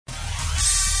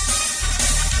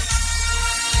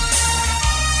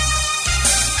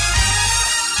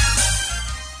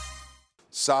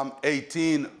Psalm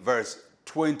 18, verse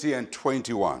 20 and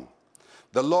 21.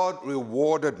 The Lord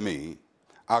rewarded me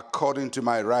according to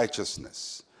my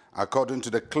righteousness. According to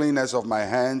the cleanness of my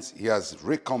hands, he has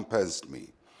recompensed me.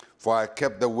 For I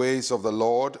kept the ways of the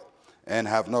Lord and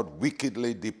have not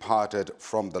wickedly departed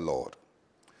from the Lord.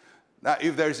 Now,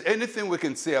 if there's anything we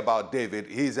can say about David,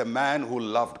 he's a man who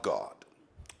loved God.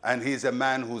 And he's a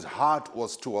man whose heart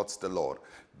was towards the Lord.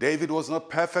 David was not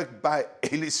perfect by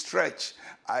any stretch.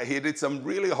 He did some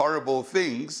really horrible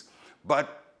things,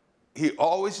 but he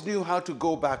always knew how to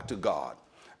go back to God.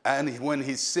 And when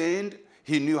he sinned,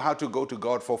 he knew how to go to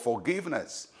God for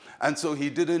forgiveness. And so he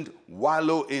didn't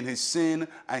wallow in his sin,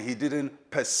 and he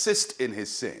didn't persist in his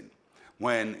sin.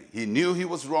 When he knew he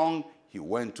was wrong, he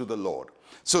went to the Lord.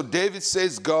 So David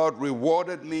says, God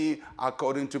rewarded me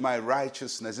according to my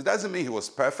righteousness. It doesn't mean he was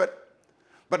perfect,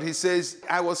 but he says,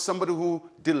 I was somebody who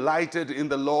delighted in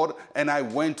the Lord, and I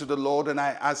went to the Lord and I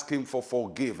asked him for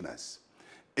forgiveness.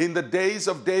 In the days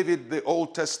of David, the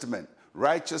Old Testament,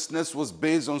 righteousness was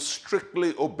based on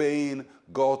strictly obeying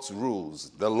God's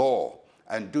rules, the law,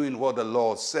 and doing what the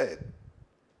law said.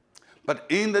 But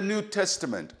in the New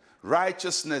Testament,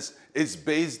 righteousness is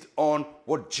based on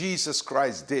what Jesus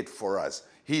Christ did for us.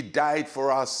 He died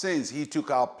for our sins. He took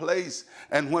our place.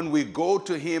 And when we go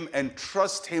to him and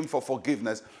trust him for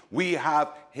forgiveness, we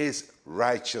have his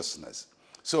righteousness.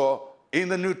 So in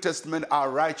the New Testament, our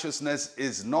righteousness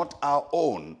is not our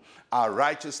own. Our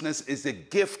righteousness is a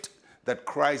gift that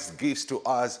Christ gives to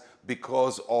us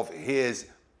because of his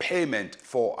payment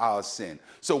for our sin.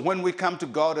 So when we come to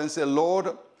God and say,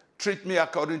 Lord, treat me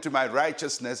according to my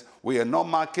righteousness, we are not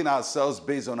marking ourselves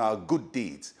based on our good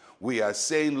deeds. We are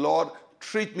saying, Lord,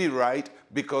 treat me right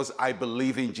because I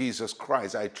believe in Jesus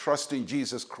Christ. I trust in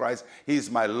Jesus Christ.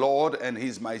 He's my Lord and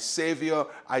he's my Savior.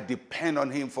 I depend on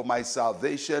him for my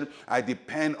salvation. I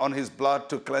depend on his blood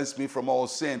to cleanse me from all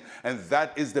sin. And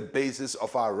that is the basis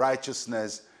of our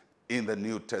righteousness in the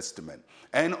New Testament.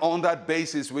 And on that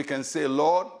basis, we can say,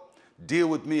 Lord, deal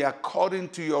with me according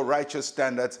to your righteous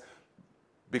standards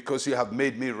because you have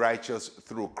made me righteous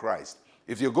through Christ.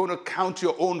 If you're going to count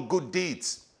your own good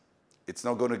deeds, it's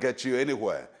not going to get you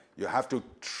anywhere. You have to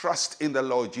trust in the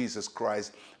Lord Jesus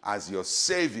Christ as your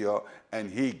Savior, and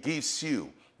he gives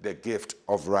you the gift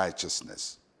of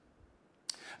righteousness.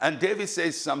 And David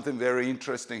says something very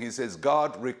interesting. He says,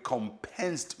 God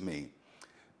recompensed me.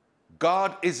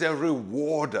 God is a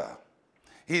rewarder.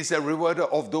 He's a rewarder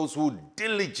of those who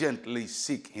diligently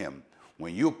seek him.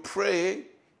 When you pray,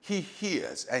 he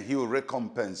hears and he will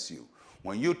recompense you.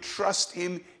 When you trust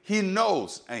him, he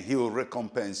knows and he will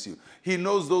recompense you. He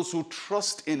knows those who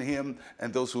trust in him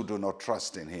and those who do not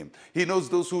trust in him. He knows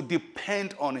those who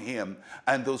depend on him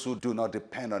and those who do not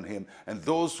depend on him. And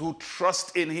those who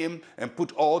trust in him and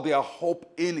put all their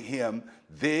hope in him,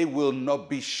 they will not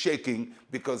be shaking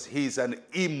because he's an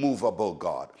immovable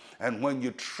God. And when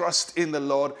you trust in the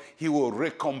Lord, he will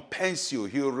recompense you.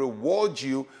 He will reward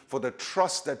you for the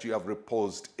trust that you have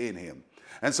reposed in him.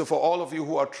 And so for all of you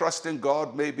who are trusting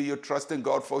God, maybe you're trusting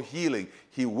God for healing,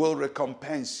 he will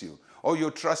recompense you. Or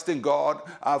you're trusting God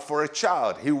for a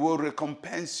child, he will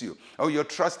recompense you. Or you're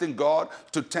trusting God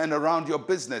to turn around your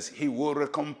business, he will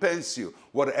recompense you.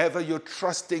 Whatever you're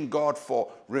trusting God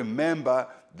for, remember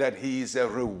that he is a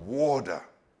rewarder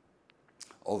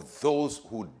of those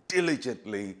who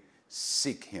diligently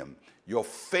seek him. Your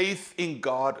faith in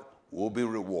God will be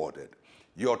rewarded.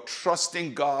 Your trust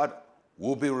in God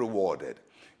will be rewarded.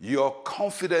 Your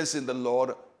confidence in the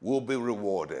Lord will be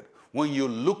rewarded. When you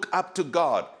look up to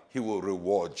God, he will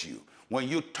reward you. When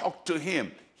you talk to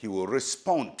him, he will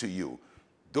respond to you.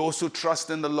 Those who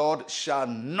trust in the Lord shall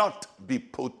not be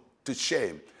put to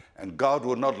shame. And God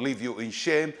will not leave you in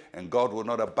shame, and God will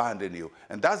not abandon you.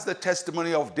 And that's the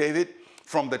testimony of David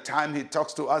from the time he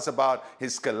talks to us about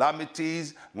his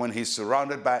calamities. When he's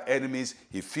surrounded by enemies,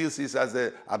 he feels he's at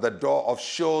the door of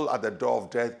Sheol, at the door of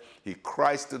death. He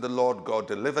cries to the Lord. God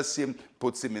delivers him,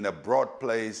 puts him in a broad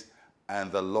place,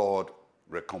 and the Lord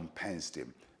recompensed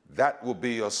him. That will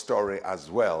be your story as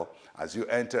well as you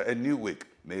enter a new week.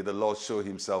 May the Lord show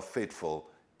himself faithful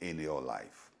in your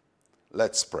life.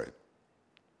 Let's pray.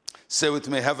 Say with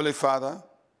me, Heavenly Father,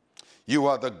 you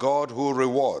are the God who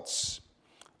rewards.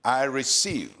 I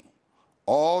receive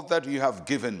all that you have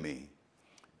given me.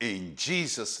 In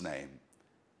Jesus' name,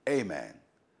 amen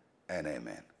and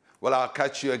amen. Well, I'll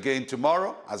catch you again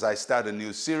tomorrow as I start a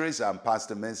new series. I'm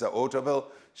Pastor Mensa Otabil.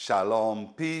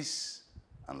 Shalom, peace,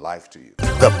 and life to you.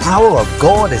 The power of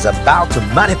God is about to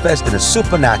manifest in a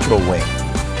supernatural way.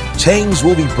 Chains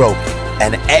will be broken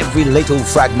and every little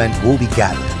fragment will be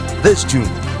gathered. This June,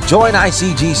 join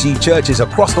ICGC churches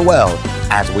across the world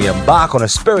as we embark on a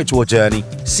spiritual journey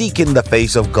seeking the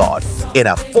face of God in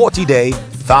a 40-day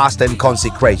fast and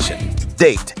consecration.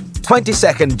 Date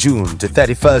 22nd June to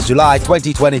 31st July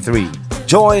 2023.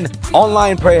 Join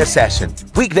online prayer session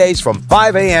weekdays from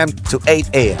 5 a.m. to 8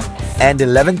 a.m. and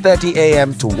 11:30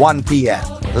 a.m. to 1 p.m.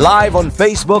 live on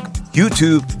Facebook,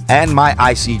 YouTube, and my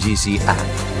ICGC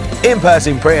app.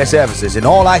 In-person prayer services in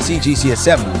all ICGC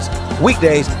assemblies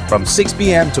weekdays from 6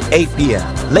 p.m. to 8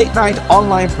 p.m. Late night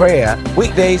online prayer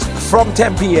weekdays from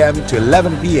 10 p.m. to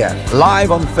 11 p.m.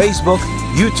 live on Facebook,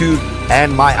 YouTube,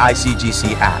 and my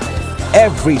ICGC app.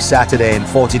 Every Saturday in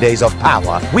 40 Days of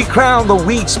Power, we crown the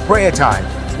week's prayer time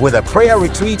with a prayer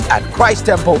retreat at Christ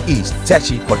Temple East,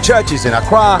 Techi, for churches in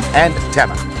Accra and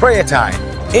Tema. Prayer time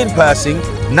in person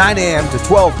 9 a.m. to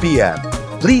 12 p.m.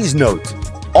 Please note,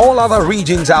 all other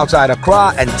regions outside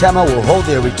Accra and Tema will hold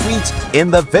their retreats in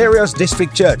the various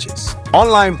district churches.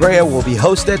 Online prayer will be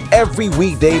hosted every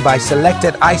weekday by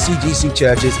selected ICGC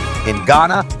churches in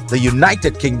Ghana, the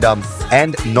United Kingdom,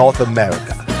 and North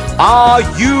America. Are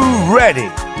you ready?